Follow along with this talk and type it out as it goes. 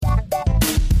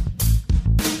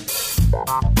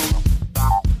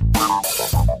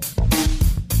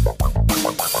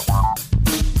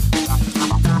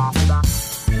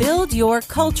your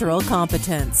cultural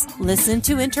competence. Listen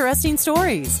to interesting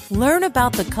stories. Learn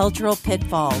about the cultural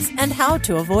pitfalls and how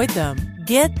to avoid them.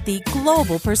 Get the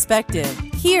global perspective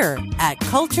here at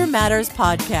Culture Matters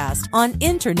Podcast on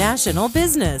International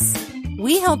Business.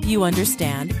 We help you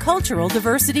understand cultural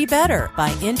diversity better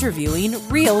by interviewing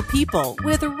real people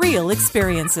with real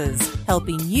experiences,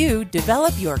 helping you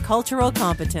develop your cultural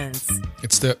competence.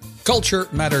 It's the Culture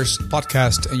Matters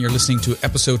Podcast, and you're listening to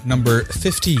episode number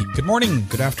 50. Good morning,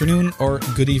 good afternoon, or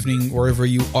good evening, wherever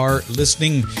you are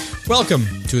listening. Welcome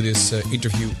to this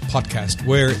interview podcast,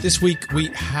 where this week we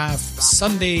have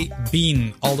Sunday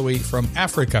Bean, all the way from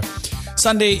Africa.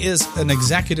 Sunday is an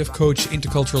executive coach,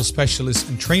 intercultural specialist,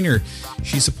 and trainer.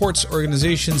 She supports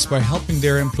organizations by helping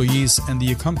their employees and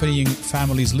the accompanying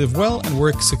families live well and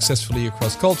work successfully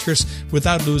across cultures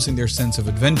without losing their sense of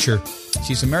adventure.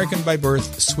 She's American by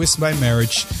birth, Swiss by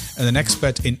marriage, and an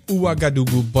expat in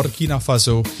Ouagadougou, Burkina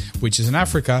Faso, which is in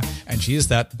Africa, and she is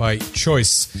that by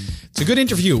choice. It's a good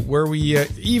interview where we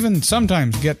even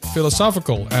sometimes get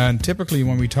philosophical, and typically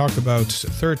when we talk about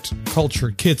third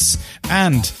culture kids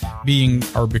and being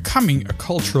or becoming a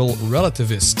cultural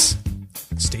relativist.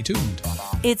 Stay tuned.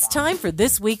 It's time for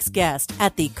this week's guest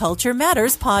at the Culture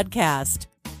Matters Podcast.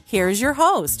 Here's your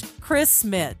host, Chris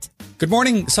Smith. Good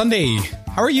morning, Sunday.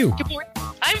 How are you? Good morning.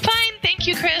 I'm fine. Thank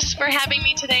you, Chris, for having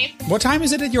me today. What time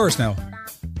is it at yours now?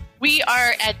 We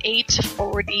are at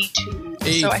 8:42.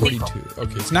 8:42.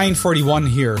 Okay, it's 9:41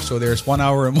 here, so there's 1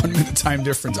 hour and 1 minute time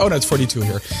difference. Oh, no, it's 42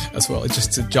 here as well. It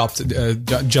just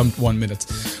jumped 1 minute.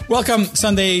 Welcome,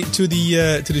 Sunday, to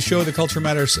the show, the Culture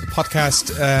Matters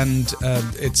Podcast, and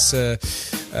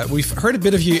we've heard a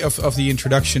bit of you of the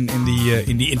introduction in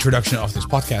the introduction of this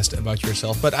podcast about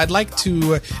yourself. But I'd like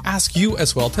to ask you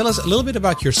as well. Tell us a little bit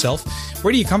about yourself.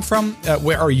 Where do you come from?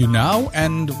 Where are you now?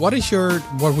 And what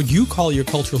would you call your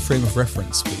cultural frame of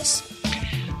reference, please?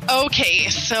 Okay,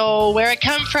 so where I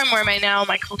come from, where am I now,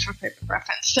 my cultural frame of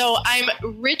reference. So I'm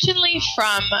originally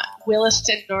from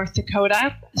Williston, North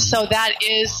Dakota. So that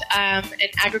is an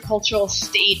agricultural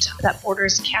state that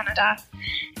borders Canada.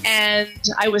 And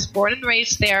I was born and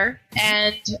raised there.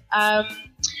 And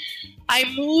I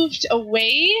moved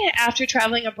away after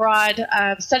traveling abroad,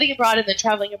 studying abroad and then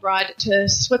traveling abroad to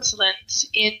Switzerland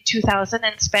in 2000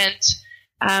 and spent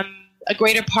a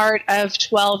greater part of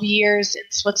 12 years in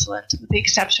Switzerland, with the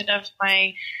exception of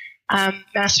my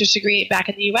master's degree back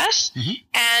in the U.S. Mm-hmm.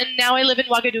 And now I live in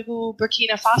Ouagadougou,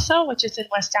 Burkina Faso, which is in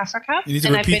West Africa. You need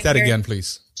to repeat that again,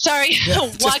 please. Sorry, yeah,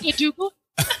 Ouagadougou.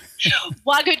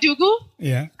 Ouagadougou.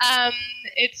 Yeah.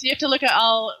 You have to look at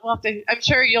I'm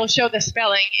sure you'll show the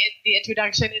spelling in the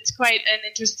introduction. It's quite an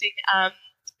interesting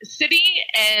city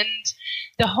and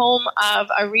the home of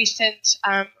a recent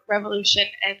revolution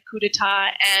and coup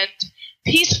d'etat and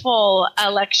peaceful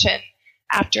election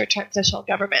after a transitional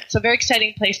government. So very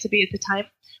exciting place to be at the time.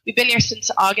 We've been here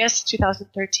since August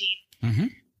 2013. Mm-hmm.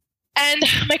 And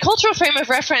my cultural frame of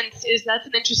reference that's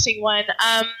an interesting one.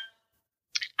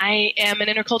 I am an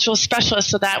intercultural specialist,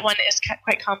 so that one is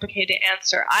quite complicated to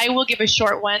answer. I will give a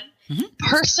short one. Mm-hmm.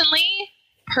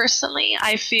 Personally,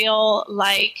 I feel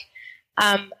like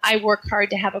I work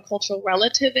hard to have a cultural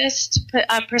relativist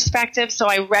perspective, so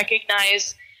I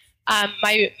recognize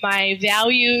my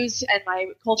values and my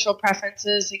cultural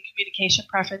preferences and communication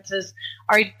preferences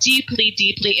are deeply,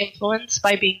 deeply influenced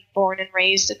by being born and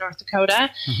raised in North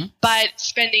Dakota. Mm-hmm. But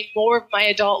spending more of my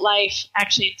adult life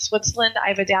actually in Switzerland,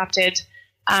 I've adapted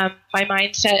my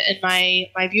mindset and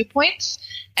my viewpoints,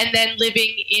 and then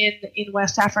living in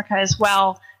West Africa as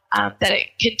well. That it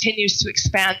continues to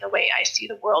expand the way I see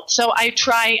the world. So I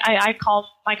call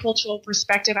my cultural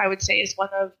perspective, I would say, is one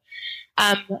of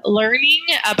learning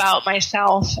about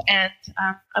myself and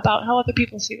about how other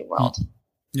people see the world.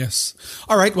 Yes.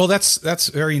 All right. Well, that's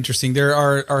very interesting. There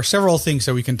are several things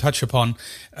that we can touch upon.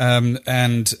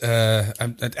 And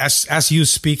as you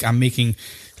speak, I'm making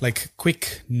like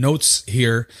quick notes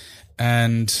here.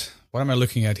 And what am I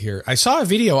looking at here? I saw a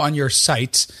video on your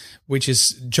site, which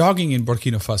is jogging in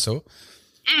Burkina Faso,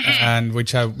 mm-hmm. and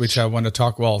which I want to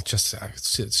talk. Well, just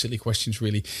silly questions,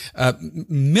 really.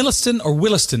 Milliston or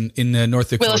Williston in North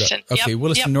Dakota? Williston. Okay, yep.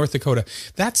 Williston, Yep. North Dakota.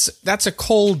 That's a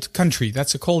cold country.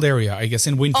 That's a cold area, I guess,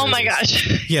 in winter. Oh my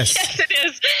gosh! Yes, yes, it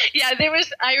is. Yeah,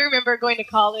 I remember going to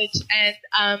college, and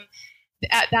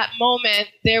at that moment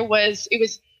it was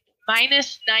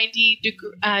minus 90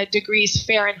 degrees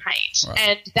Fahrenheit, wow.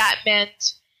 And that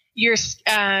meant your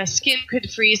skin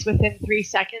could freeze within 3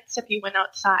 seconds if you went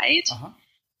outside.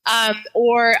 Uh-huh.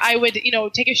 Or I would,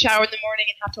 take a shower in the morning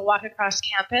and have to walk across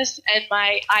campus, and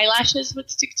my eyelashes would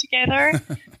stick together,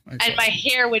 and my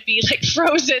hair would be like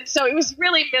frozen. So it was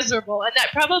really miserable, and that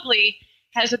probably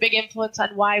has a big influence on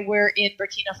why we're in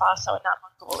Burkina Faso and not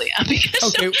Mongolia.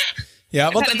 Because Okay. Yeah,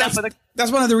 well, enough of the-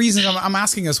 that's one of the reasons I'm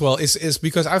asking as well is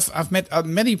because I've met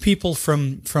many people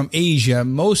from Asia,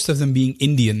 most of them being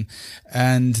Indian,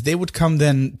 and they would come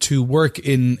then to work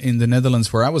in the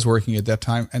Netherlands where I was working at that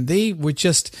time, and they would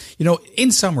just,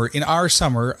 in summer, in our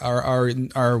summer,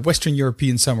 our Western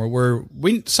European summer, where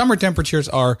summer temperatures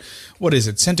are, what is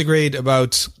it, centigrade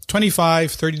about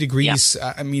 25, 30 degrees.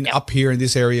 Yeah. I mean, up here in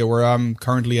this area where I'm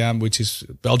currently am, which is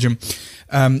Belgium.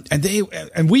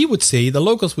 And we would say, the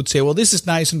locals would say, well, this is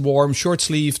nice and warm,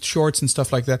 short-sleeved shorts and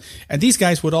stuff like that. And these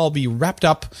guys would all be wrapped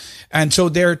up. And so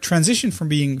their transition from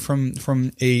being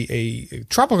from a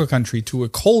tropical country to a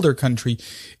colder country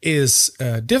is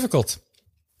difficult.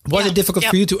 Was it difficult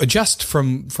for you to adjust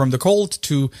from the cold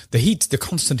to the heat, the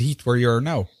constant heat where you are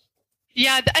now?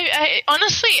 Yeah, I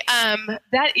honestly,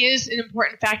 that is an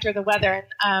important factor, the weather.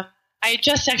 And I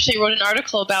just actually wrote an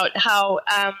article about how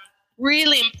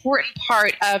really important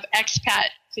part of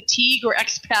expat fatigue or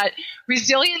expat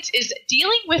resilience is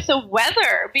dealing with the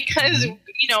weather, because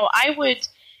I would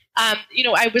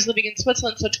I was living in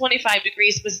Switzerland, so 25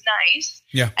 degrees was nice.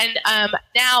 Yeah. And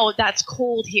now that's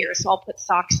cold here, so I'll put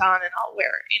socks on and I'll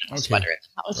wear a sweater in the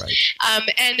house. Right.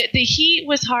 And the heat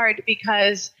was hard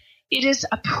because it is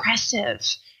oppressive.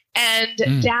 And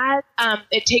that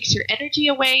it takes your energy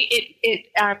away. It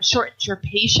shortens your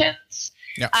patience.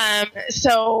 Yeah.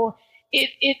 So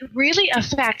it really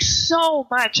affects so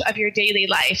much of your daily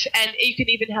life. And you can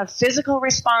even have physical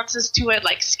responses to it,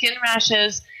 like skin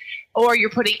rashes, or you're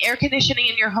putting air conditioning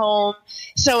in your home.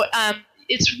 So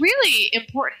it's really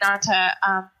important not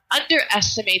to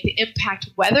underestimate the impact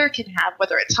weather can have,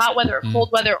 whether it's hot weather or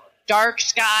cold weather, or dark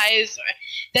skies,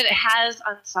 that it has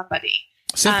on somebody.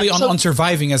 Simply on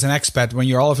surviving as an expat when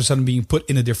you're all of a sudden being put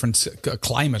in a different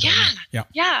climate.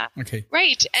 Yeah. Okay.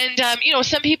 Right. And,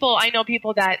 some people, I know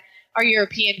people that are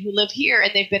European who live here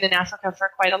and they've been in Africa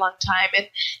for quite a long time, and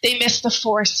they miss the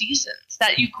 4 seasons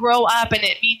that you grow up, and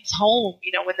it means home.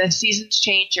 When the seasons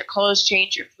change, your clothes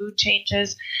change, your food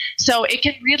changes. So it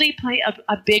can really play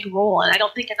a big role. And I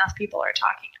don't think enough people are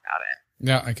talking about it.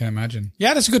 Yeah, I can imagine.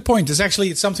 Yeah, that's a good point.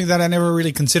 It's something that I never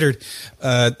really considered,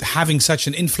 having such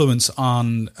an influence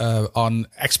on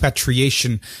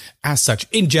expatriation as such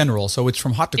in general. So it's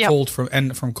from hot to cold,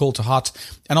 from cold to hot,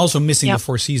 and also missing the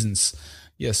 4 seasons.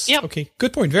 Yes. Yep. Okay.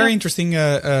 Good point. Very interesting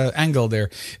angle there.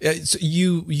 So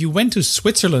you went to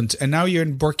Switzerland and now you're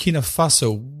in Burkina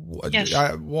Faso. Yes.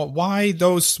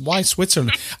 Why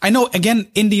Switzerland? I know, again,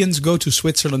 Indians go to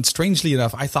Switzerland. Strangely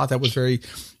enough, I thought that was very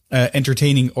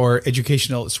entertaining or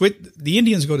educational. The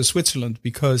Indians go to Switzerland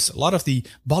because a lot of the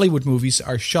Bollywood movies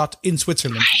are shot in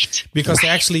Switzerland, because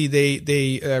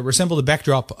they resemble the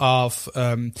backdrop of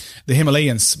the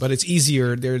Himalayas, but it's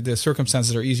easier. The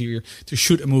circumstances are easier to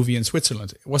shoot a movie in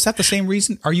Switzerland. Was that the same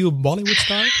reason? Are you a Bollywood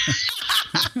star?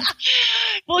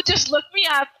 Well, just look me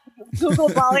up. Google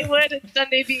Bollywood and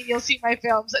Sunday Bean. You'll see my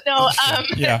films. No,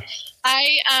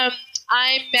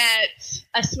 I met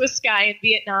a Swiss guy in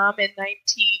Vietnam in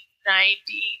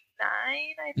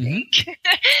 1999, I think.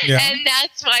 And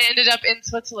that's why I ended up in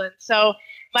Switzerland. So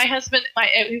my husband,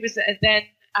 he was then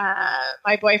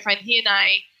my boyfriend, he and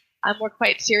I were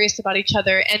quite serious about each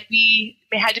other. And we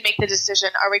had to make the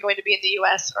decision, are we going to be in the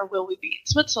U.S. or will we be in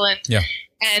Switzerland? Yeah.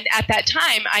 And at that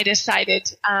time, I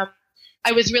decided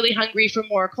I was really hungry for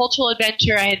more cultural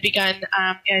adventure. I had begun,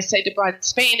 I studied abroad in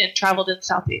Spain and traveled in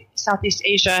Southeast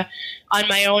Asia on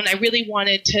my own. I really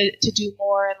wanted to do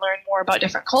more and learn more about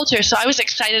different cultures. So I was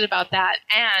excited about that.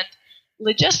 And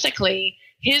logistically,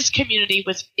 his community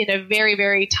was in a very,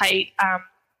 very tight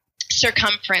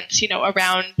circumference,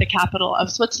 around the capital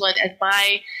of Switzerland. And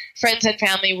my friends and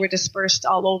family were dispersed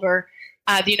all over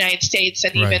the United States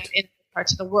and even in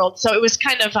parts of the world. So it was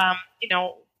kind of,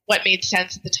 what made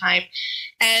sense at the time.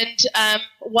 And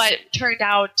what turned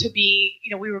out to be,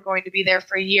 we were going to be there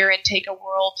for a year and take a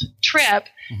world trip.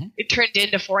 It turned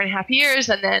into 4.5 years,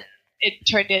 and then it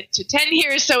turned into 10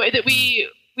 years. So that we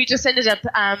just ended up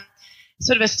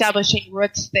sort of establishing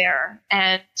roots there.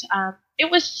 And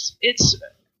it's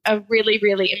a really,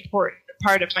 really important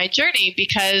part of my journey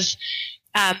because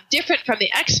different from the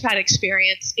expat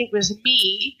experience, it was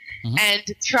me and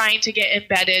trying to get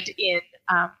embedded in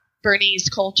Bernese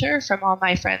culture from all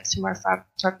my friends who are from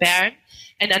Bern,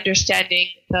 and understanding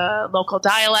the local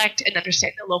dialect and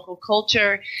understanding the local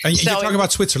culture. And you're talking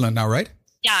about Switzerland now, right?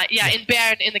 Yeah, in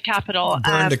Bern, in the capital.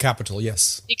 Bern, the capital,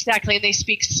 yes. Exactly, and they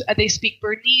speak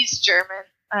Bernese German,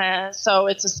 so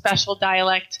it's a special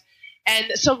dialect.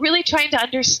 And so really trying to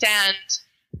understand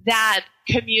that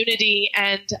community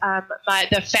and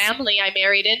the family I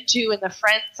married into and the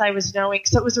friends I was knowing.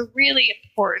 So it was a really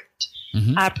important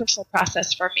personal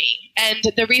process for me. And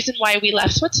the reason why we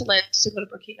left Switzerland to go to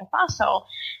Burkina Faso,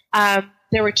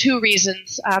 there were two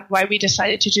reasons why we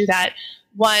decided to do that.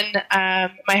 One,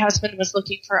 my husband was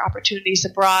looking for opportunities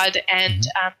abroad and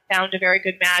found a very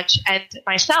good match. And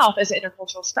myself, as an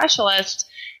intercultural specialist,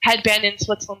 had been in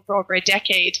Switzerland for over a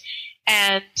decade.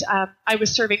 And I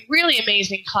was serving really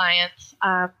amazing clients,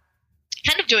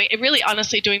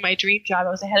 honestly doing my dream job. I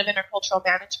was the head of intercultural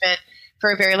management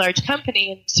for a very large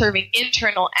company and serving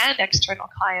internal and external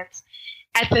clients.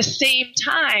 At the same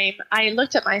time, I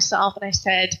looked at myself and I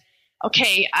said,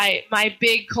 okay, my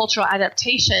big cultural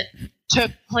adaptation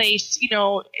took place,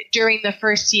 during the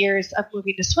first years of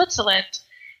moving to Switzerland.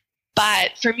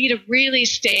 But for me to really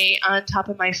stay on top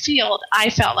of my field, I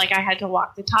felt like I had to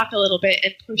walk the talk a little bit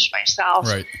and push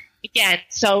myself again.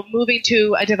 So moving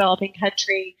to a developing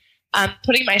country,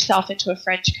 putting myself into a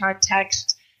French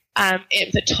context, it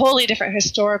was a totally different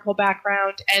historical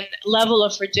background and level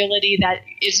of fragility that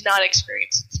is not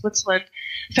experienced in Switzerland,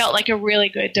 felt like a really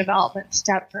good development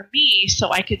step for me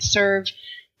so I could serve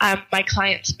my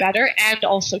clients better and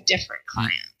also different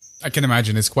clients. I can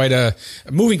imagine it's quite a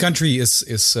moving country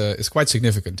is quite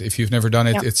significant. If you've never done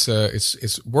it,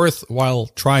 it's worthwhile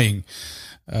trying.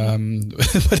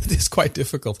 But it is quite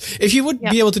difficult. If you would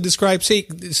be able to describe, say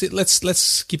let's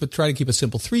try to keep it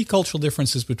simple. 3 cultural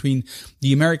differences between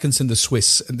the Americans and the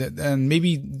Swiss, and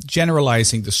maybe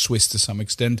generalizing the Swiss to some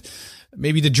extent,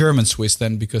 maybe the German Swiss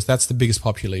then, because that's the biggest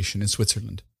population in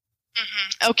Switzerland.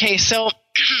 Mm-hmm. Okay, so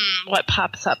what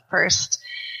pops up first?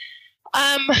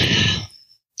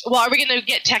 Well, are we going to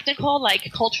get technical,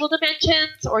 like cultural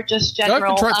dimensions, or just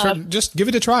general? Just give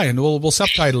it a try, and we'll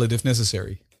subtitle it if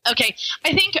necessary. Okay,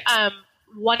 I think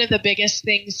one of the biggest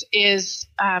things is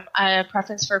a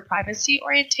preference for privacy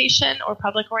orientation or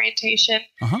public orientation,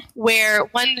 where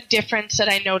one difference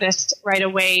that I noticed right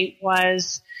away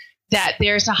was that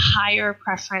there's a higher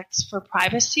preference for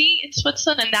privacy in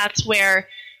Switzerland, and that's where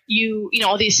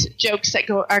all these jokes that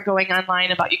are going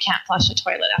online about you can't flush a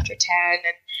toilet after 10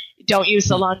 and don't use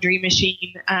the laundry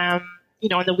machine, on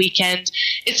the weekend.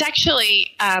 It's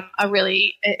actually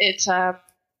it's a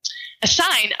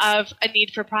sign of a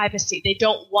need for privacy.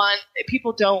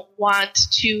 People don't want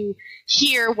to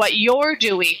hear what you're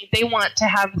doing. They want to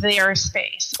have their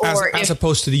space. As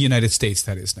opposed to the United States,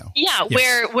 that is now. Yeah,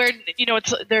 yes. where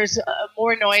there's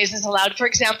more noise is allowed. For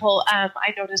example,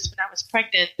 I noticed when I was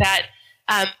pregnant that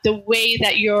the way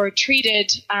that you're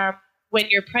treated when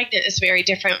you're pregnant is very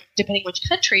different depending which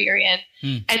country you're in.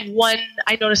 And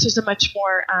I noticed there's a much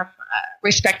more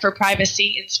respect for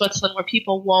privacy in Switzerland, where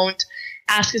people won't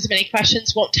ask as many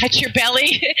questions, won't touch your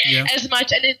belly as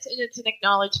much, and it's an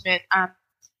acknowledgement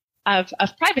of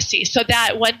privacy. So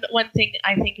that one thing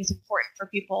I think is important for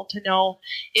people to know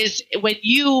is when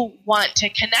you want to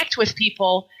connect with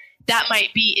people, that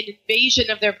might be an invasion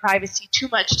of their privacy too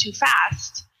much, too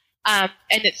fast. And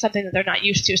it's something that they're not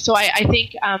used to. So I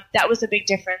think that was a big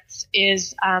difference and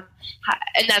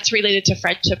that's related to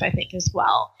friendship, I think, as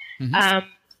well.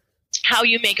 How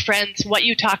you make friends, what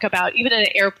you talk about, even at an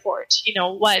airport,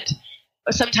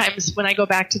 sometimes when I go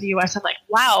back to the U.S., I'm like,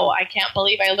 wow, I can't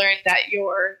believe I learned that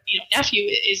your nephew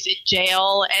is in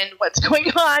jail and what's going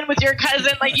on with your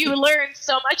cousin. Like, you learn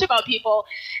so much about people,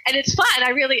 and it's fun. I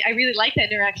really like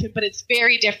that interaction, but it's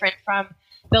very different from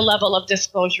the level of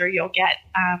disclosure you'll get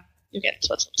in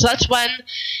Switzerland. So that's one.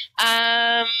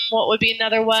 What would be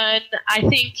another one? I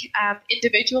think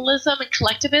individualism and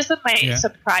collectivism might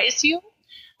surprise you.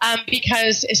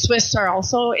 Because Swiss are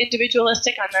also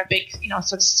individualistic on a big,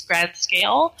 sort of grand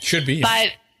scale. Should be.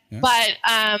 But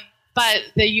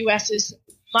the U.S. is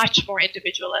much more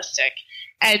individualistic,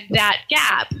 and that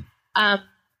gap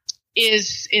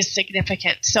is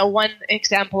significant. So one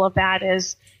example of that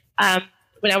is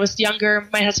when I was younger,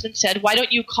 my husband said, "Why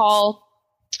don't you call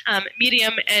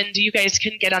Miriam and you guys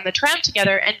can get on the tram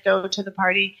together and go to the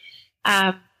party,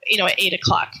 at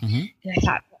 8:00." And I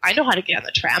thought, I know how to get on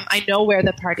the tram. I know where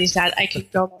the party's at. I can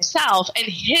go myself. And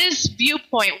his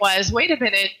viewpoint was, wait a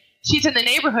minute, she's in the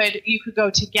neighborhood. You could go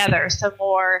together. So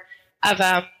more of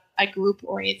a group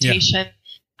orientation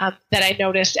that I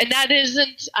noticed. And that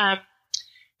isn't,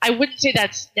 I wouldn't say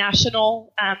that's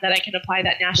national, that I can apply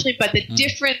that nationally, but the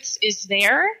difference is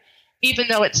there, even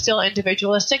though it's still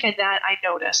individualistic, and that I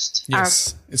noticed.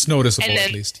 Yes, it's noticeable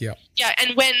at least, yeah. Yeah,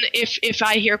 and if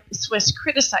I hear Swiss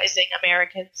criticizing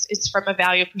Americans, it's from a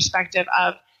value perspective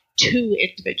of too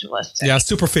individualistic. Yeah,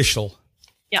 superficial.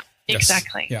 Yeah, yes.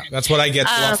 Exactly. Yeah, that's what I get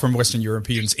a lot from Western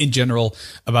Europeans in general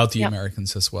about the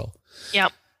Americans as well. Yeah.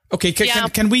 Okay,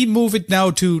 can we move it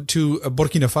now to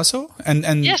Burkina Faso?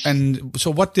 And so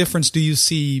what difference do you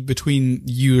see between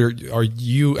you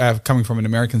coming from an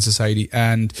American society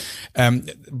and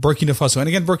Burkina Faso? And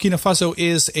again, Burkina Faso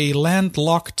is a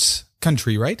landlocked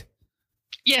country, right?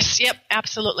 Yes, yep,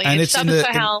 absolutely. And it's in the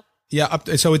Sahel.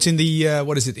 So it's in the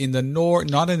what is it? In the north,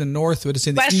 not in the north, but it's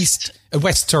in the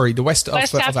west. Sorry, the west of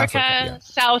Africa. Yeah.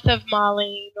 South of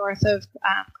Mali, north of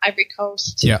Ivory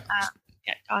Coast. Yeah.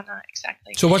 Ghana,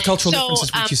 exactly. So what cultural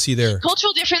differences would you see there?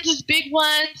 Cultural differences, big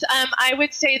ones. I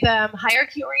would say the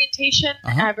hierarchy orientation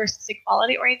versus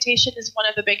equality orientation is one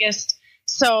of the biggest.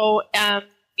 So, in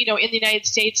the United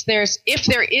States,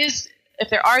 if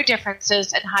there are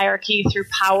differences in hierarchy through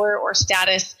power or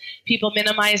status, people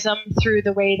minimize them through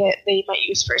the way that they might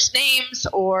use first names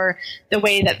or the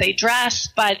way that they dress.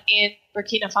 But in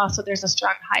Burkina Faso, there's a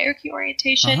strong hierarchy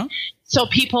orientation. So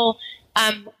people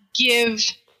give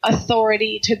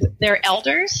authority to their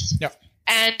elders. Yep.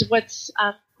 And what's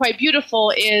quite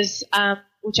beautiful is,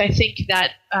 which I think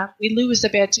that we lose a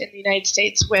bit in the United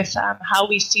States with how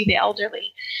we see the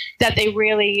elderly, that they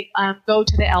really go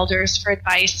to the elders for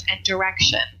advice and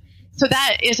direction. So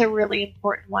that is a really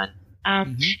important one.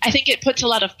 I think it puts a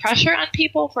lot of pressure on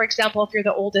people. For example, if you're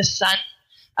the oldest son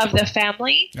of the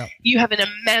family, you have an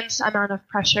immense amount of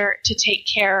pressure to take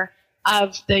care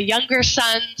of the younger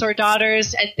sons or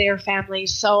daughters and their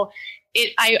families. So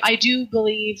I do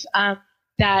believe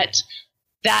that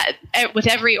with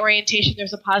every orientation,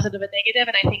 there's a positive and negative.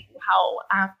 And I think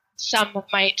how some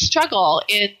might struggle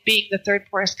in being the third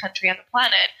poorest country on the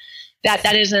planet,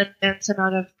 that is an immense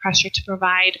amount of pressure to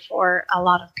provide for a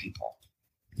lot of people.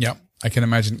 Yeah, I can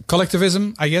imagine.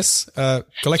 Collectivism, I guess.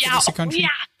 Collectivistic country. Yeah.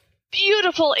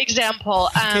 Beautiful example.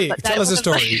 Okay, tell us a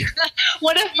story.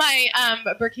 One of my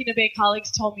Burkina Faso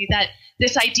colleagues told me that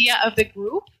this idea of the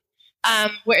group,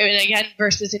 and again,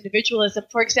 versus individualism.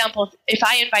 For example, if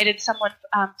I invited someone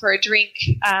for a drink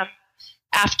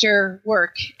after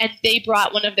work and they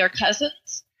brought one of their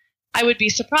cousins, I would be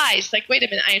surprised. Like, wait a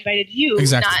minute, I invited you, not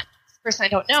this person I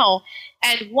don't know.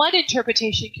 And one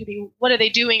interpretation could be, what are they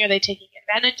doing? Are they taking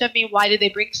advantage of me? Why did they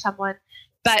bring someone?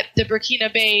 But the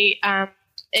Burkina Faso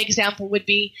example would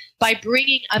be, by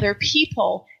bringing other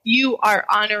people, you are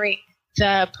honoring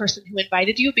the person who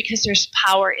invited you because there's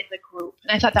power in the group.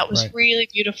 And I thought that was really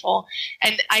beautiful.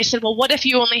 And I said, well, what if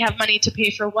you only have money to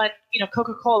pay for one,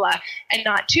 Coca-Cola and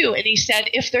not two? And he said,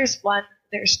 if there's one,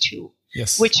 there's two.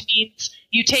 Yes. Which means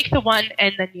you take the one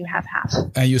and then you have half.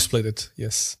 And you split it.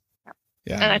 Yes.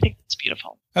 Yeah. And I think that's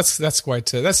beautiful. That's quite,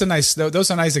 that's a nice,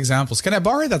 those are nice examples. Can I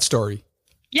borrow that story?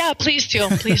 Yeah, please do.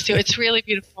 Please do. It's really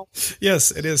beautiful.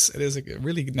 Yes, it is. It is a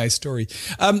really nice story.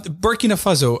 Burkina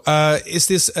Faso, is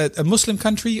this a Muslim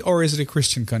country or is it a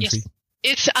Christian country?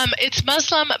 Yes. It's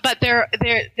Muslim, but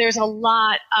there's a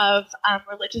lot of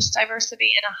religious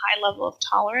diversity and a high level of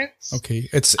tolerance. Okay.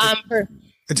 It's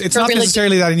not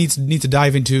necessarily that I need to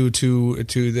dive into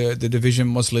the division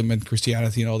Muslim and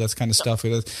Christianity and all that kind of stuff.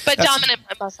 But dominant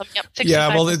Muslim, yep.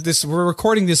 Yeah, well, we're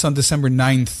recording this on December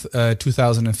 9th,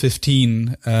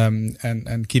 2015,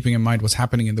 and keeping in mind what's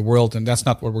happening in the world, and that's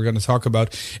not what we're going to talk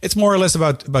about. It's more or less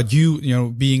about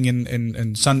you, being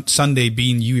in Sunday,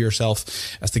 being you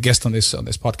yourself as the guest on this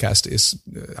podcast. Is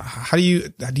how do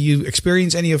you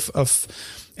experience any of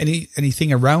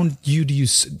anything around you? Do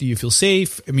you feel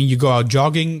safe? I mean, you go out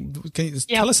jogging. Can you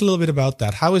tell us a little bit about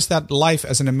that? How is that life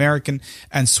as an American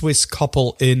and Swiss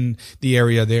couple in the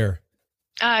area there?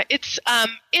 It's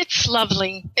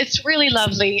lovely. It's really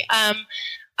lovely.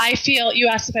 You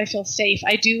asked if I feel safe.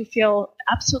 I do feel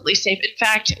absolutely safe. In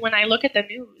fact, when I look at the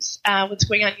news, what's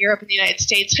going on in Europe and the United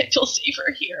States, I feel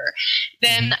safer here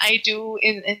than I do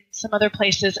in some other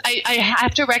places. I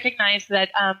have to recognize that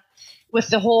with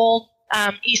the whole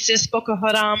ISIS Boko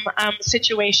Haram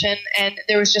situation, and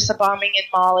there was just a bombing in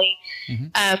Mali.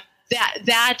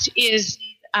 That is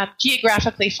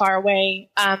geographically far away,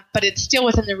 but it's still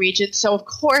within the region. So of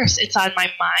course it's on my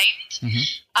mind.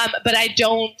 But I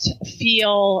don't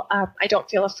feel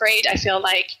afraid. I feel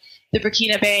like the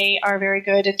Burkina Faso are very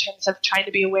good in terms of trying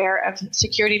to be aware of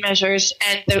security measures,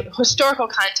 and the historical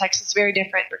context is very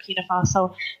different in Burkina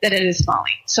Faso than it is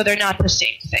Mali. So they're not the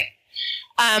same thing.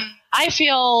 I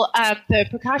feel the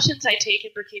precautions I take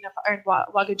in Burkina Faso and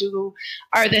Ouagadougou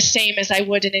are the same as I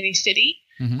would in any city,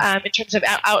 in terms of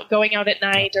going out at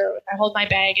night, or I hold my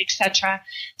bag, etc.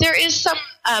 There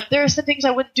are some things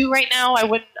I wouldn't do right now. I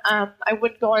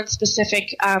wouldn't go on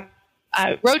specific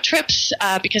road trips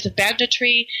because of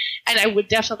banditry, and I would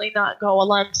definitely not go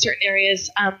along certain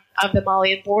areas of the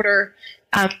Malian border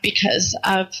because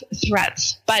of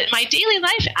threats. But my daily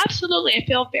life, absolutely, I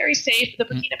feel very safe. The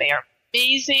Burkina Faso are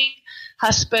amazing,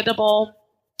 hospitable,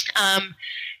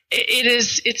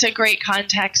 It's a great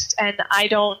context, and I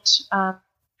don't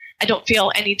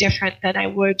feel any different than I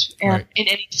would in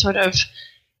any sort of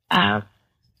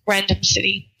random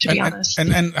city, to be honest.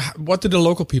 And what do the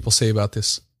local people say about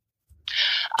this?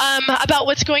 About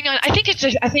what's going on, I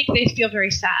think they feel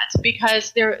very sad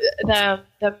because the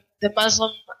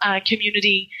Muslim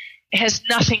community has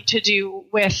nothing to do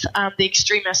with the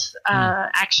extremist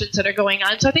actions that are going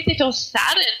on. So I think they feel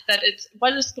saddened that it's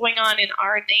what is going on in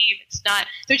our name. It's not.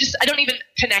 I don't even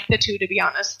connect the two, to be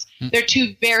honest. They're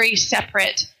two very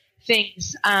separate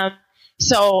things.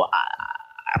 So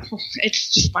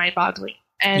it's just mind-boggling.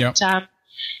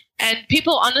 And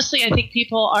people, honestly, I think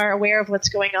people are aware of what's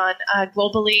going on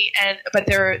globally, but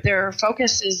their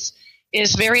focus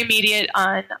is very immediate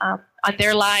on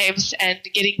their lives and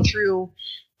getting through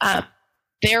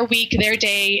their week, their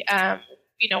day.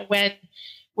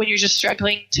 When you're just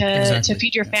struggling to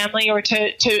feed your family or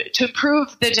to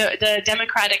improve the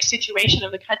democratic situation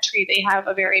of the country, they have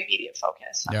a very immediate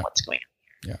focus on what's going on.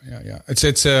 Yeah.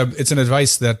 It's an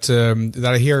advice that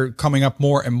I hear coming up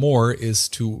more and more is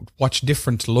to watch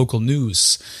different local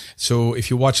news. So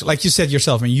if you watch, like you said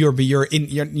yourself, I mean,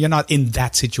 you're not in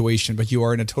that situation, but you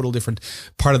are in a total different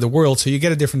part of the world, so you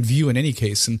get a different view in any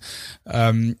case. And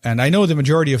I know the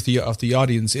majority of the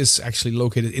audience is actually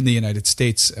located in the United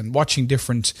States, and watching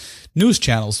different news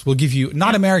channels will give you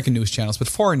not American news channels, but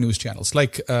foreign news channels.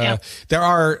 Like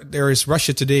there is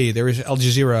Russia Today, there is Al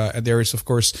Jazeera, and there is, of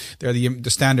course, there are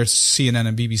the standard CNN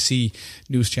and BBC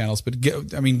news channels, but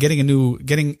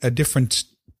getting a different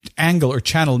angle or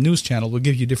news channel will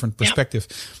give you different perspective.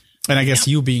 And I guess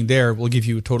you being there will give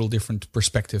you a total different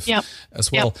perspective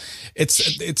as well. It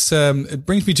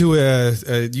brings me to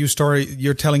a new story.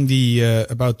 You're telling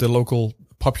about the local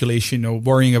population,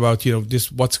 worrying about,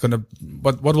 what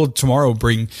will tomorrow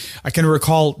bring. I can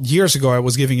recall years ago, I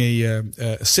was giving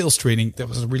a sales training that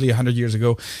was really 100 years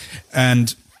ago.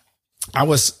 And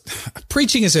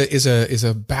preaching is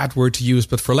a bad word to use,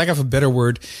 but for lack of a better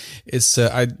word,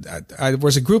 I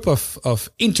was a group of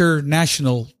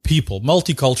international people,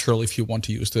 multicultural, if you want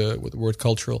to use the word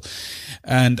cultural.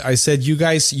 And I said, you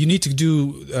guys, you need to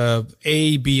do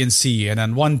A, B, and C, and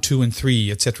then 1, 2, and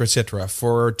 3, et cetera,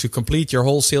 to complete your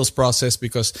whole sales process,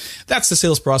 because that's the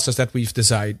sales process that we've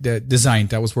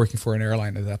designed. I was working for an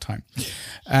airline at that time.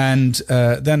 And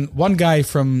then one guy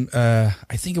from,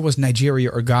 I think it was Nigeria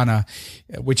or Ghana,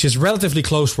 which is relatively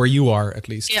close where you are, at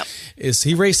least,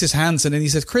 he raised his hands and then he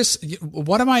said, Chris,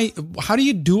 how do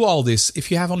you do all this if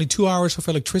you have only 2 hours of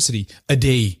electricity a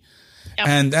day? Yep.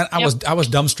 And then I was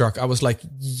dumbstruck. I was like,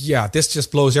 this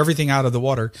just blows everything out of the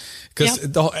water,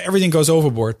 because everything goes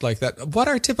overboard like that. What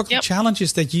are typical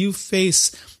challenges that you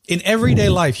face in everyday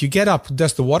life? You get up.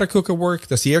 Does the water cooker work?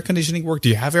 Does the air conditioning work? Do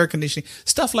you have air conditioning?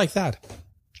 Stuff like that.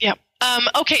 Yep.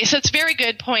 Okay. So it's a very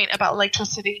good point about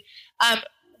electricity.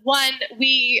 One,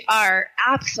 we are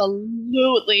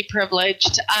absolutely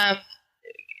privileged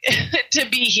to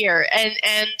be here,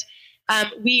 and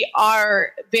we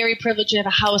are very privileged to have a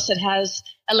house that has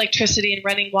electricity and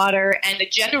running water and a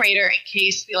generator in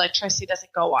case the electricity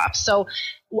doesn't go off. So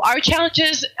our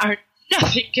challenges are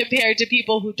nothing compared to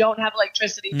people who don't have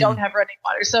electricity, don't have running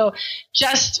water. So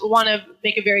just want to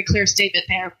make a very clear statement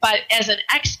there. But as an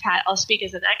expat, I'll speak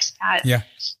as an expat,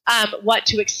 what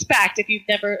to expect if you've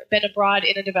never been abroad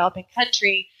in a developing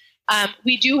country.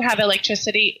 We do have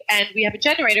electricity and we have a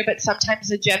generator, but sometimes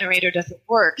the generator doesn't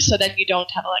work. So then you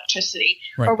don't have electricity.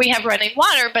 Right. Or we have running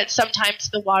water, but sometimes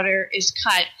the water is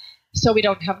cut, so we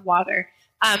don't have water.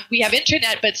 We have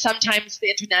internet, but sometimes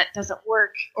the internet doesn't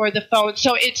work, or the phone.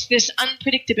 So it's this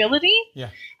unpredictability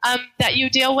that you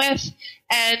deal with.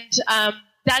 And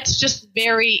that's just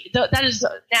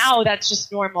that's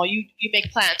just normal. You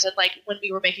make plans. And like when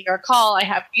we were making our call, I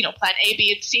have, plan A,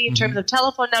 B, and C in terms of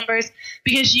telephone numbers,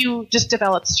 because you just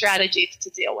develop strategies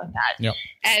to deal with that. Yep.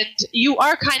 And you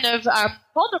are kind of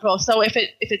vulnerable. So if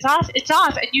it's off, it's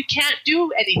off, and you can't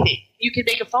do anything. You can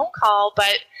make a phone call,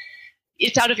 but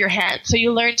it's out of your hands. So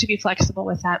you learn to be flexible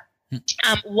with that.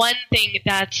 One thing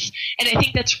and I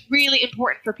think that's really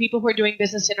important for people who are doing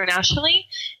business internationally,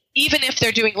 even if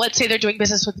let's say they're doing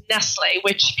business with Nestle,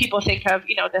 which people think of,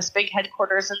 this big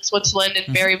headquarters in Switzerland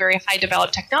and very, very high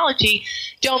developed technology.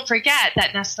 Don't forget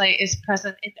that Nestle is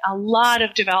present in a lot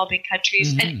of developing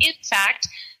countries. And in fact,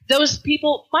 those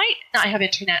people might not have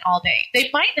internet all day. They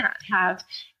might not have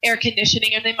air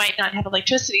conditioning, and they might not have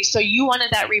electricity. So you wanted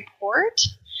that report,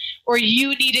 or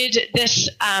you needed this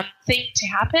thing to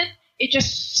happen it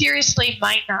just seriously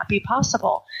might not be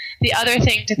possible. The other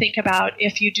thing to think about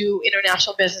if you do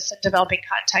international business in developing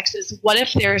contexts is what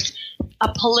if there's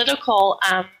a political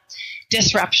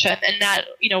disruption, and that,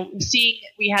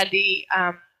 we had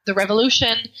the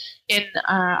revolution in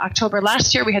October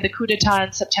last year, we had the coup d'etat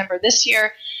in September this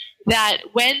year, that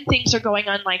when things are going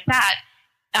on like that,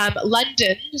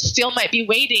 London still might be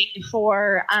waiting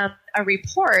for a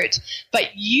report, but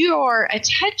your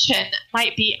attention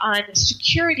might be on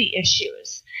security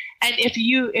issues. And if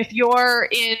you're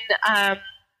in,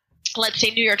 let's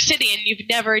say, New York City, and you've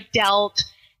never dealt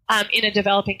in a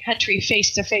developing country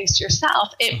face to face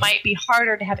yourself, it might be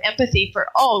harder to have empathy for,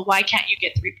 why can't you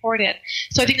get the report in?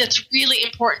 So I think that's really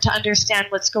important to understand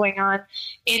what's going on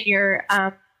in your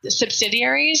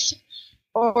subsidiaries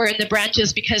or in the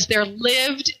branches, because their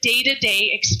lived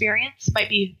day-to-day experience might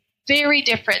be very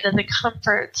different than the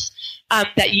comforts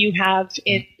that you have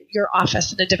in your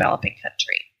office in a developing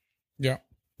country. Yeah.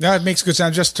 Yeah, it makes good sense.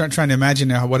 I'm just trying to imagine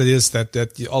what it is that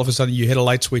all of a sudden you hit a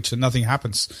light switch and nothing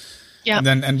happens. Yeah.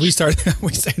 And we stay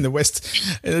in the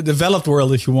West, the developed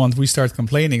world, if you want, we start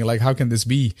complaining, like, how can this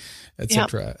be,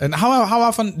 etc. Yeah. And how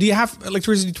often do you have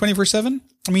electricity 24/7?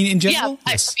 I mean, in general?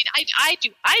 Yeah, yes.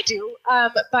 I do.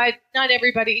 But not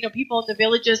everybody, people in the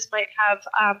villages might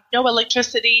have no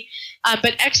electricity,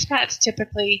 but expats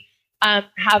typically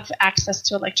have access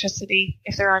to electricity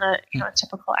if they're on a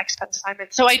typical expat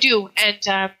assignment. So I do.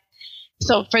 And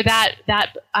so for that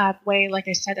way, like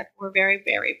I said, we're very,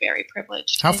 very, very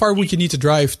privileged. How far would you need to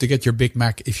drive to get your Big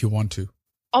Mac if you want to?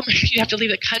 Oh, you'd have to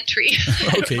leave the country.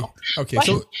 Okay.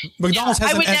 So McDonald's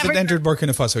hasn't entered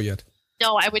Burkina Faso yet.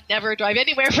 No, I would never drive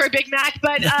anywhere for a Big Mac.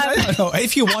 But no,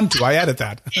 if you want to, I added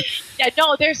that. Yeah,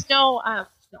 no, there's no,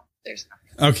 there's nothing.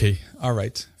 Okay, all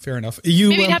right, fair enough. Maybe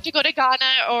you'd have to go to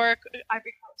Ghana or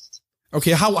Ivory Coast.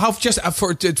 Okay, how just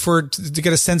for to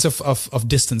get a sense of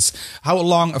distance, how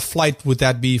long a flight would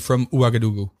that be from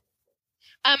Ouagadougou?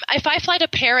 If I fly to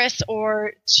Paris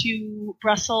or to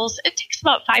Brussels, it takes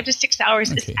about 5 to 6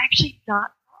 hours. Okay. It's actually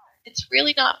not far. It's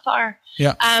really not far.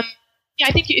 Yeah. Yeah,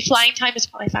 I think flying time is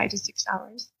probably 5 to 6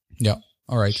 hours. Yeah.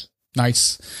 All right.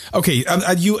 Nice. Okay.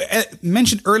 You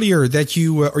mentioned earlier that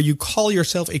you call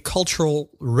yourself a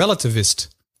cultural relativist.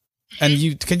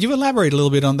 And can you elaborate a little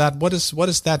bit on that? What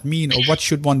does that mean, or what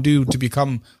should one do to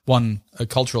become a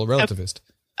cultural relativist?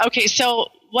 Okay, so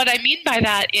what I mean by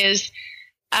that is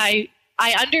I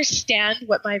understand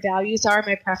what my values are,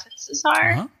 my preferences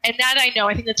are, and that I know.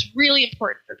 I think that's really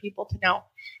important for people to know.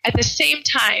 At the same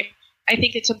time, I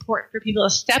think it's important for people to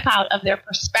step out of their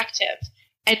perspective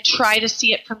and try to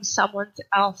see it from someone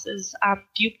else's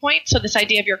viewpoint. So this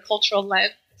idea of your cultural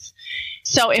lens.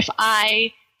 So if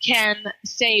I can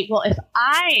say, well, if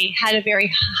I had a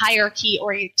very hierarchy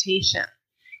orientation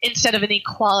instead of an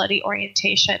equality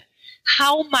orientation,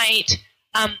 how might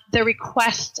the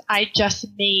request I just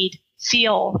made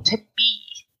feel to me?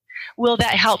 Will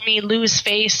that help me lose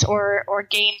face or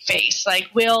gain face? Like,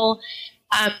 will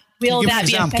that be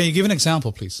effective? Can you give an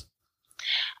example, please?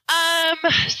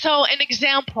 So an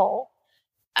example,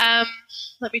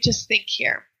 let me just think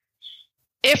here.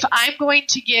 If I'm going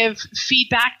to give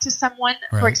feedback to someone,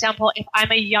 for example, if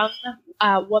I'm a young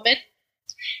woman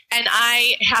and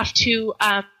I have to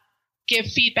give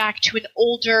feedback to an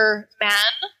older man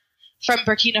from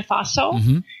Burkina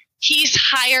Faso, he's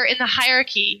higher in the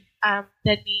hierarchy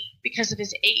than me because of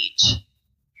his age.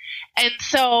 And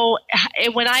so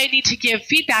when I need to give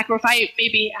feedback, or if I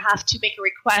maybe have to make a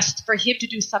request for him to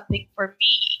do something for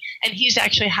me, and he's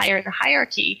actually higher in the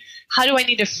hierarchy, how do I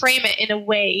need to frame it in a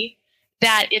way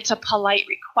that it's a polite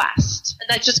request? And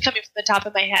that's just coming from the top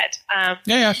of my head.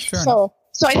 Fair enough.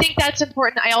 So I think that's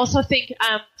important. I also think,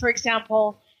 for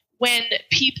example, when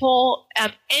people,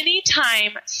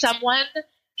 anytime someone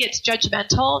gets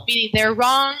judgmental, meaning they're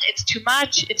wrong, it's too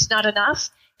much, it's not enough,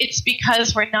 it's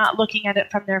because we're not looking at it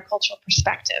from their cultural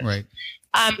perspective. Right.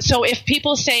 So if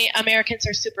people say Americans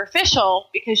are superficial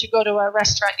because you go to a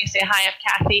restaurant and you say, "Hi, I'm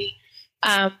Kathy.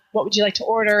 What would you like to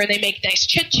order?" and they make nice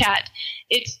chit chat,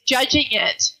 it's judging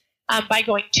it by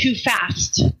going too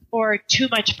fast or too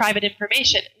much private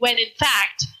information. When in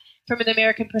fact, from an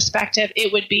American perspective,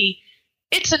 it would be,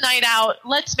 it's a night out.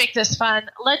 Let's make this fun.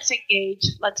 Let's engage.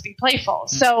 Let's be playful.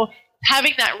 So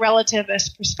having that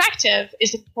relativist perspective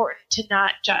is important to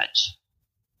not judge.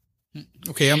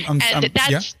 Okay, and I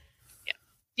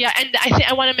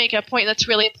want to make a point that's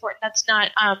really important. That's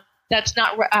not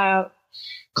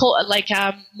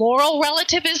moral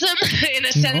relativism in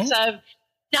a sense of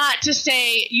not to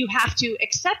say you have to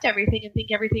accept everything and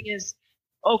think everything is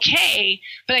okay,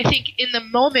 but I think in the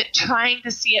moment trying to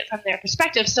see it from their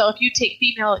perspective. So if you take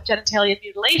female genitalia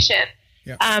mutilation,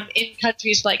 in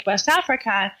countries like West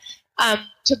Africa,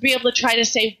 to be able to try to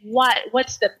say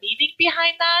what's the meaning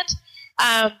behind that.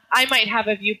 I might have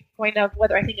a viewpoint of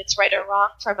whether I think it's right or wrong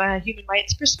from a human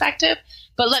rights perspective,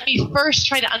 but let me first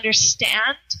try to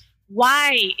understand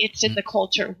why it's in the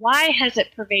culture, why has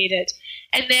it pervaded,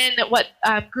 and then what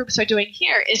groups are doing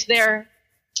here is they're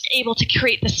able to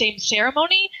create the same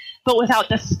ceremony, but without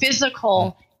the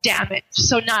physical damage,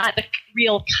 so not the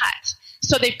real cut.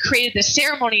 So they've created the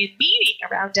ceremony and meaning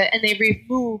around it, and they've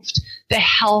removed the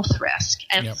health risk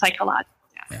and psychological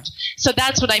damage. So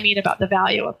that's what I mean about the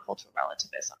value of cultural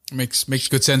relativism. Makes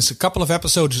good sense. A couple of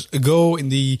episodes ago in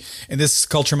this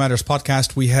Culture Matters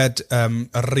podcast, we had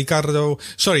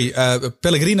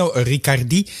Pellegrino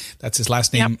Riccardi, that's his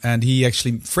last name, and he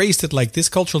actually phrased it like this: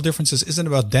 cultural differences isn't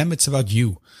about them, it's about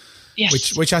you.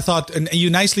 Yes. Which I thought, and you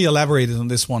nicely elaborated on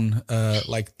this one,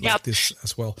 like this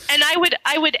as well. And I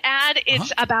would add,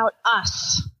 it's about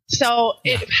us. So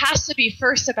it has to be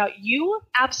first about you.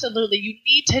 Absolutely. You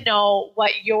need to know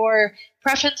what your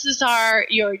preferences are,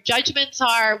 your judgments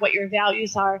are, what your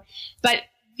values are. But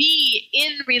me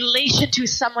in relation to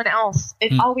someone else,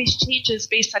 it always changes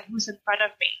based on who's in front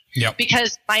of me. Yep.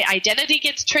 Because my identity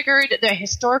gets triggered, the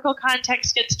historical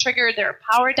context gets triggered, there are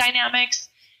power dynamics.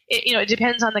 It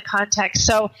depends on the context.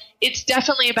 So it's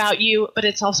definitely about you, but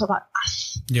it's also about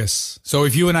us. Yes. So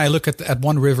if you and I look at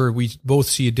one river, we both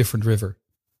see a different river.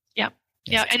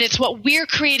 Yeah. And it's what we're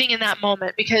creating in that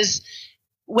moment, because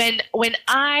when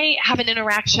I have an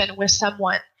interaction with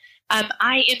someone,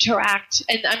 I interact,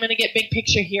 and I'm going to get big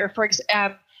picture here,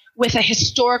 with a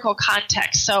historical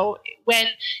context. So when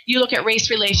you look at race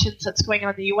relations that's going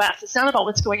on in the U.S., it's not about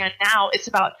what's going on now. It's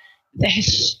about the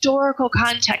historical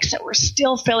context that we're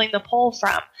still filling the poll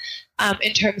from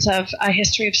in terms of a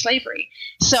history of slavery.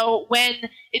 So when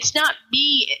it's not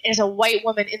me as a white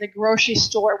woman in the grocery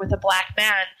store with a black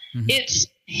man, it's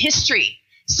history.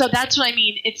 So that's what I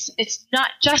mean. It's not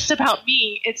just about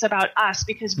me. It's about us,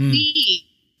 because we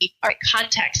are in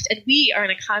context, and we are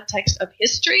in a context of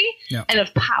history and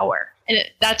of power. And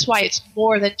that's why it's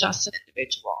more than just an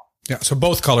individual. Yeah. So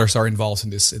both colors are involved in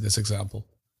this example.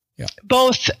 Yeah.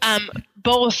 Both sides.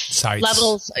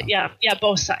 Levels.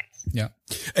 Both sides. Yeah.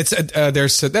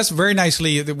 It's that's very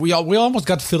nicely. We almost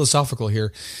got philosophical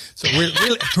here, so we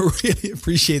really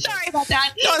appreciate. Sorry about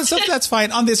that. No, that's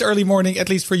fine. On this early morning, at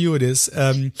least for you, it is.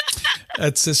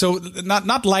 It's so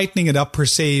not lightening it up per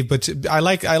se, but I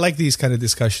like these kind of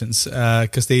discussions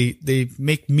because they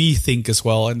make me think as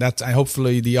well, and that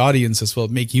hopefully the audience as well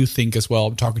make you think as well.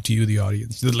 I'm talking to you, the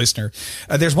audience, the listener.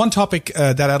 There's one topic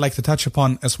that I'd like to touch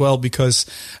upon as well, because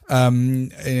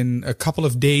in a couple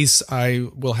of days I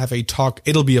will have a talk.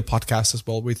 It'll be a podcast as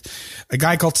well with a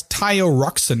guy called Tayo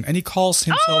Roxon, and he calls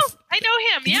himself. Oh, I know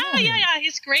him. Yeah.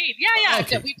 He's great. Yeah.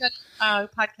 Okay. We've done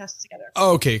podcasts together.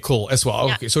 Okay, cool as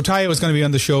well. Okay, so Tayo is going to be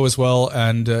on the show as well,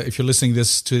 and if you're listening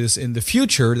to this in the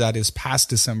future, that is past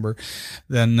December,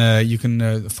 then you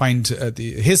can find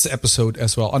his episode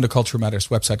as well on the Culture Matters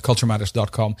website,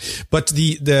 culturematters.com. But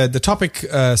the topic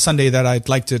Sunday that I'd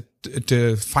like to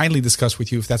finally discuss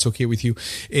with you, if that's okay with you,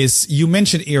 is you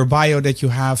mentioned in your bio that you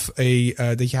have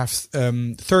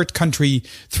third culture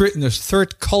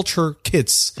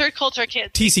kids,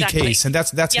 TCKs, exactly. and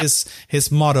that's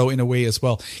his motto in a way as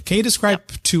well. Can you describe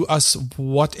to us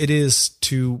what it is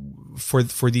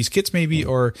for these kids, maybe,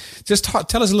 or just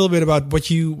tell us a little bit about what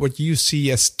you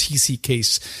see as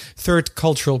TCKs, third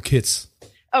cultural kids?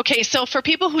 Okay, so for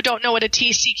people who don't know what a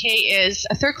TCK is,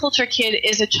 a third culture kid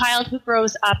is a child who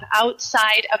grows up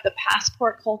outside of the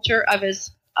passport culture of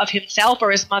himself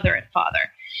or his mother and father.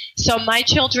 So my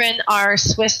children are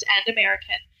Swiss and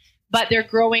American, but they're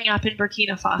growing up in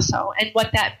Burkina Faso. And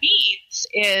what that means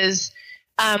is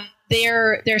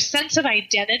their sense of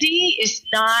identity is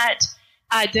not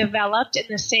developed in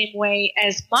the same way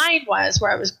as mine was,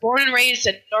 where I was born and raised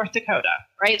in North Dakota,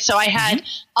 right? So I had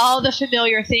all the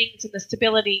familiar things and the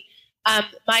stability.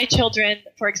 My children,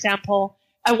 for example,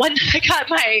 I got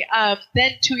my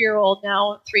then 2-year-old,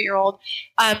 now 3-year-old,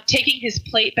 taking his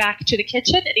plate back to the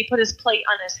kitchen, and he put his plate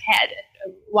on his head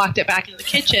and walked it back into the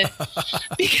kitchen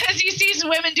because he sees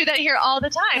women do that here all the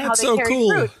time. That's how they so carry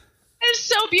cool. fruit. It's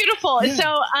so beautiful. Yeah.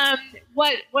 So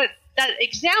what that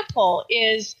example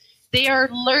is, their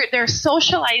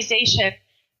socialization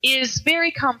is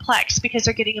very complex because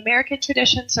they're getting American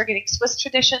traditions, they're getting Swiss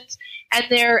traditions, and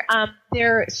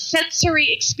their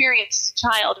sensory experience as a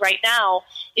child right now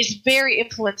is very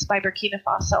influenced by Burkina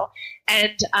Faso,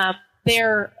 and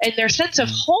their sense of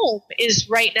home is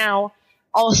right now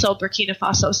also Burkina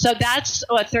Faso. So that's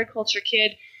a third culture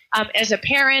kid. As a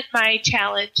parent, my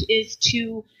challenge is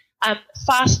to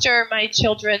foster my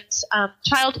children's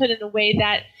childhood in a way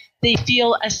that they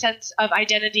feel a sense of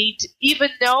identity, even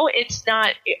though it's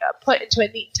not put into a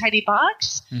neat, tidy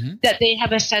box, that they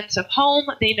have a sense of home,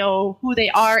 they know who they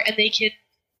are, and they can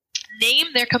name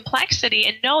their complexity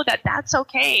and know that that's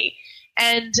okay.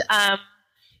 And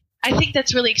I think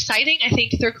that's really exciting. I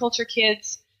think third culture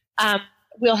kids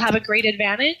will have a great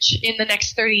advantage in the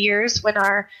next 30 years when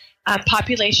our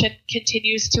population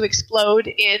continues to explode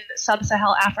in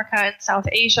sub-Saharan Africa and South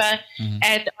Asia,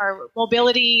 and our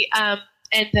mobility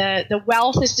and the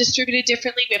wealth is distributed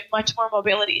differently. We have much more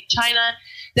mobility in China,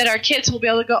 that our kids will be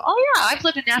able to go, oh yeah, I've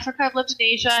lived in Africa, I've lived in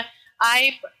Asia,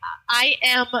 I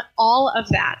am all of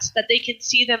that they can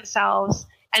see themselves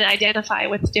and identify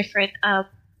with different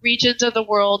regions of the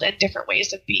world and different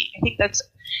ways of being. I think that's,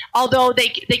 although they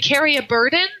carry a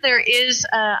burden, there is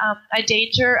a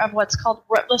danger of what's called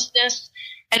rootlessness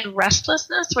and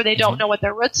restlessness, where they don't know what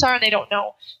their roots are and they feel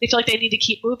like they need to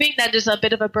keep moving. That is a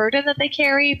bit of a burden that they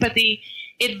carry, but the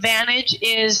advantage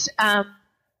is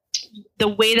the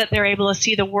way that they're able to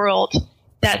see the world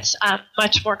that's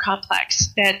much more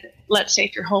complex than, let's say,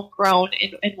 if you're homegrown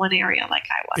in one area like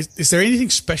I was. Is there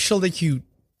anything special that you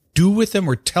do with them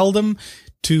or tell them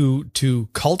to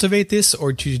cultivate this,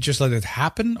 or do you just let it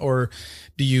happen, or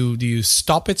do you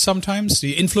stop it sometimes? Do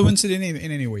you influence it in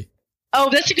any way? Oh,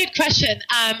 that's a good question.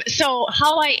 So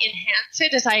how I enhance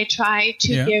it is I try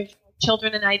to give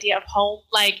children an idea of home,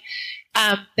 like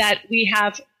that we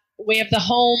have the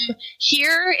home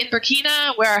here in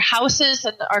Burkina, where our houses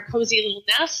and our cozy little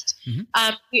nest.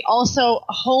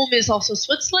 Home is also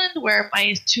Switzerland, where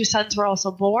my two sons were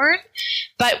also born,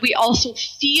 but we also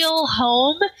feel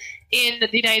home in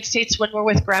the United States when we're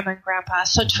with grandma and grandpa.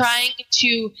 So trying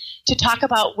to talk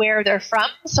about where they're from.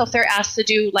 So if they're asked to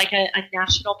do like a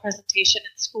national presentation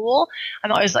in school,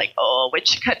 I'm always like, oh,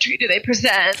 which country do they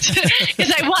present?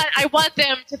 Because I want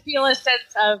them to feel a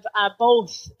sense of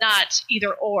both, not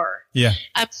either or. Yeah.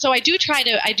 So I do try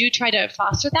to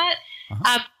foster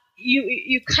that.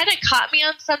 You kind of caught me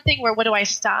on something where, when do I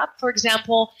stop? For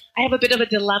example, I have a bit of a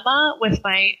dilemma with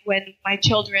when my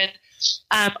children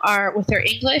are with their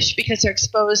English, because they're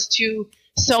exposed to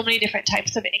so many different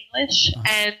types of English,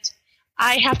 and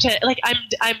I have to, like,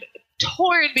 I'm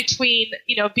torn between,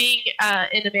 being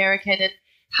an American and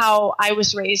how I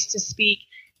was raised to speak,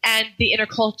 and the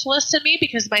interculturalist in me,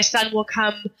 because my son will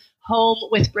come home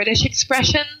with British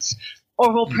expressions,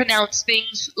 or will pronounce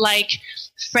things like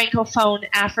Francophone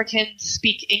Africans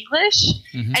speak English,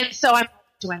 and so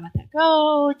do I let that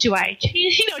go? Do I,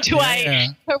 I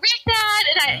correct that?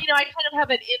 And I kind of have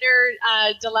an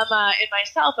inner dilemma in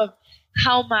myself of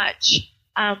how much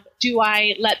do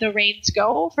I let the reins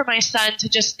go for my son to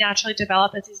just naturally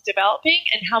develop as he's developing,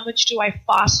 and how much do I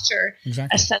foster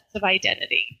a sense of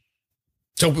identity?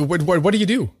 So what do you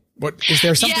do? What is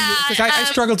there something? I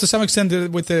struggle to some extent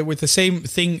with the same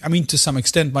thing. I mean, to some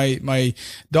extent, my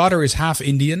daughter is half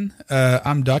Indian.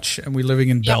 I'm Dutch, and we're living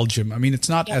in Belgium. I mean, it's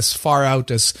not as far out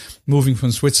as moving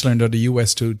from Switzerland or the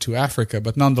US to Africa,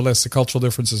 but nonetheless, the cultural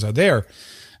differences are there.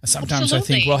 And sometimes I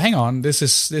think, well, hang on, this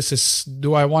is.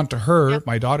 Do I want her,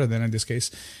 my daughter, then in this case,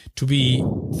 to be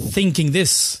thinking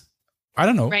this? I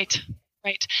don't know. Right.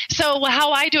 So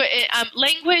how I do it,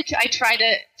 language, I try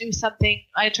to do something.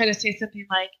 I try to say something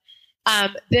like,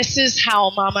 this is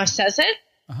how Mama says it,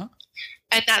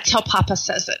 and that's how Papa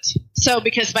says it. So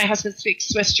because my husband speaks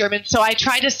Swiss German, so I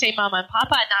try to say Mama and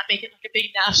Papa and not make it like a big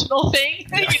national thing.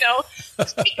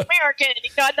 Speak American.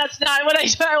 That's not what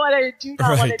I do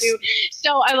not want to do.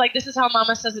 So I like, this is how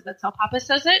Mama says it. That's how Papa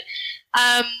says it.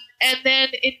 And then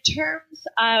in terms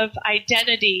of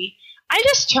identity, I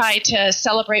just try to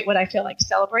celebrate what I feel like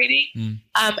celebrating.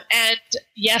 And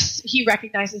yes, he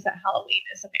recognizes that Halloween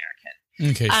is American.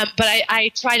 Okay. But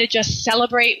I try to just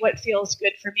celebrate what feels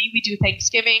good for me. We do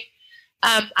Thanksgiving.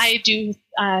 I do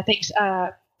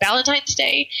Valentine's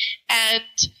Day.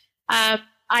 And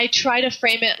I try to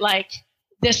frame it like,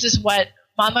 this is what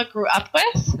Mama grew up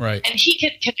with. Right. And he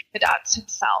can connect the dots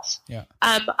himself. Yeah.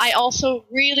 I also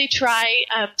really try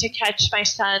to catch my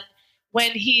son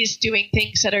when he's doing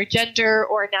things that are gender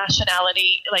or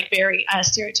nationality, like very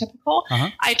stereotypical.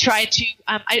 I try to,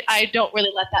 I don't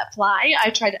really let that fly.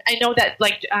 I know that,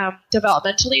 like,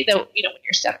 developmentally, though, when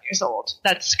you're 7 years old,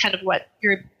 that's kind of what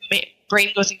your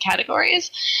brain goes in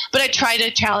categories. But I try to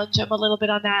challenge him a little bit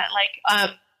on that.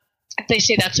 Like, if they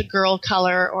say that's a girl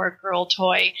color or a girl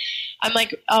toy, I'm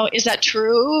like, oh, is that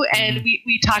true? And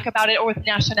we talk about it. Or with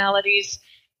nationalities,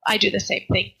 I do the same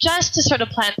thing, just to sort of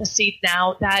plant the seed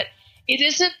now that it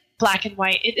isn't black and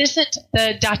white. It isn't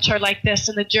the Dutch are like this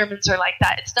and the Germans are like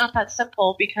that. It's not that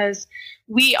simple, because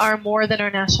we are more than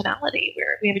our nationality.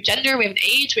 We have a gender, we have an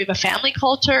age, we have a family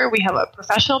culture, we have a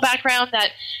professional background,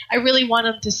 that I really want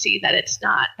them to see that it's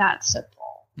not that simple.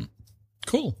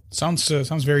 Cool. Sounds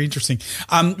very interesting.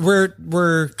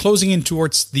 We're closing in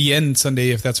towards the end,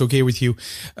 Sunday, if that's okay with you,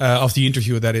 of the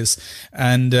interview, that is.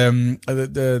 And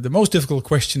the most difficult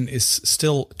question is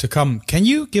still to come. Can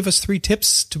you give us 3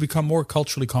 tips to become more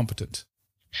culturally competent?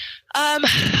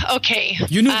 Okay.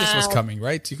 You knew this was coming,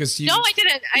 right? Because No, I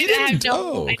didn't. You didn't?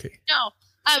 No. Okay. No.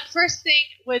 First thing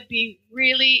would be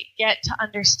really get to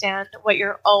understand what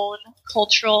your own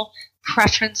cultural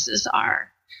preferences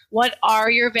are. What are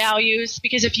your values?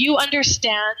 Because if you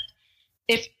understand,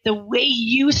 if the way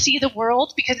you see the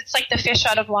world, because it's like the fish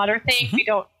out of water thing, we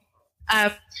don't,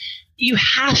 you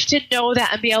have to know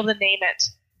that and be able to name it.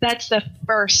 That's the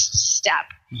first step.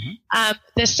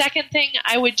 The second thing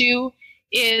I would do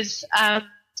is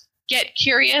get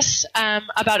curious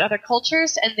about other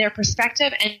cultures and their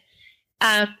perspective,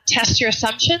 and test your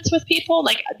assumptions with people.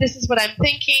 Like, this is what I'm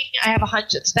thinking. I have a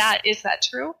hunch it's that. Is that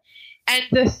true? And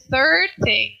the third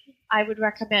thing I would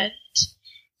recommend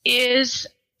is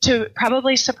to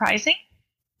probably surprising.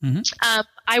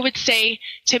 I would say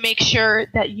to make sure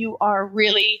that you are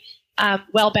really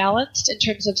well balanced in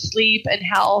terms of sleep and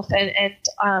health and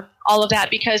all of that.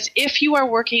 Because if you are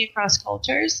working across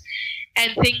cultures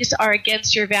and things are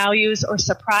against your values or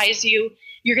surprise you,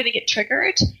 you're going to get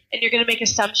triggered and you're going to make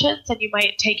assumptions, and you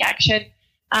might take action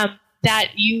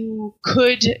that you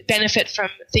could benefit from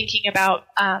thinking about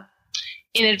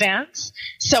in advance.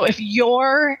 So if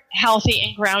you're healthy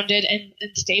and grounded and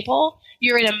stable,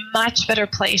 you're in a much better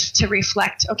place to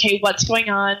reflect, okay, what's going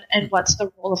on and what's the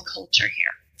role of culture here.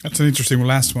 That's an interesting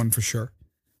last one for sure.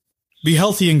 Be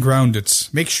healthy and grounded.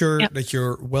 Make sure that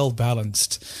you're well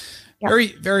balanced.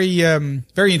 Very, very,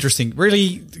 very interesting.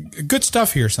 Really good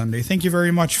stuff here, Sunday. Thank you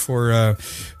very much for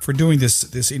doing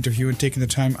this interview and taking the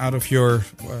time out of your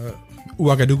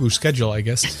Ouagadougou schedule, I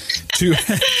guess, to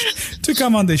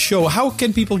come on this show. How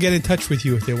can people get in touch with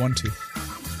you if they want to?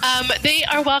 They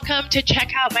are welcome to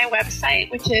check out my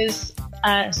website, which is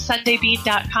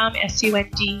sundaebean.com,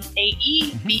 SUNDAEBEAN.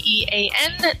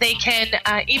 They can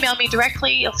email me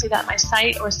directly. You'll see that on my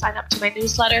site, or sign up to my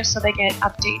newsletter so they get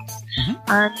updates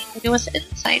on the newest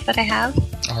insight that I have.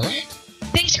 All right.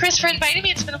 Thanks, Chris, for inviting me.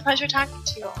 It's been a pleasure talking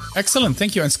to you. Excellent.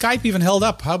 Thank you. And Skype even held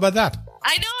up. How about that?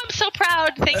 I know. I'm so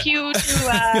proud. Thank you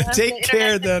to Take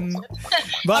care then.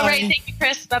 Bye. All right. Thank you,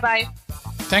 Chris. Bye-bye.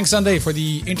 Thanks, Sunday, for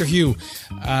the interview.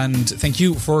 And thank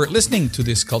you for listening to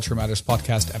this Culture Matters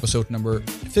podcast, episode number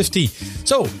 50.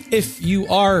 So if you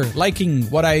are liking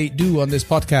what I do on this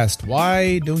podcast,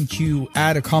 why don't you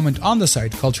add a comment on the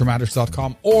site,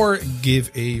 culturematters.com, or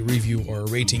give a review or a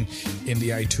rating in the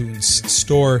iTunes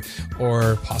store,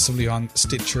 or possibly on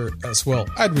Stitcher as well.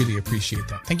 I'd really appreciate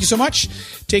that. Thank you so much.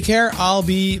 Take care. I'll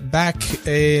be back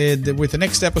with the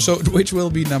next episode, which will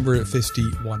be number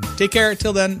 51. Take care.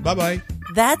 Till then. Bye-bye.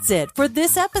 That's it for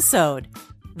this episode.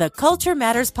 The Culture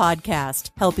Matters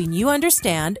Podcast, helping you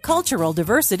understand cultural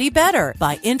diversity better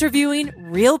by interviewing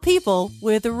real people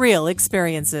with real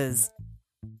experiences.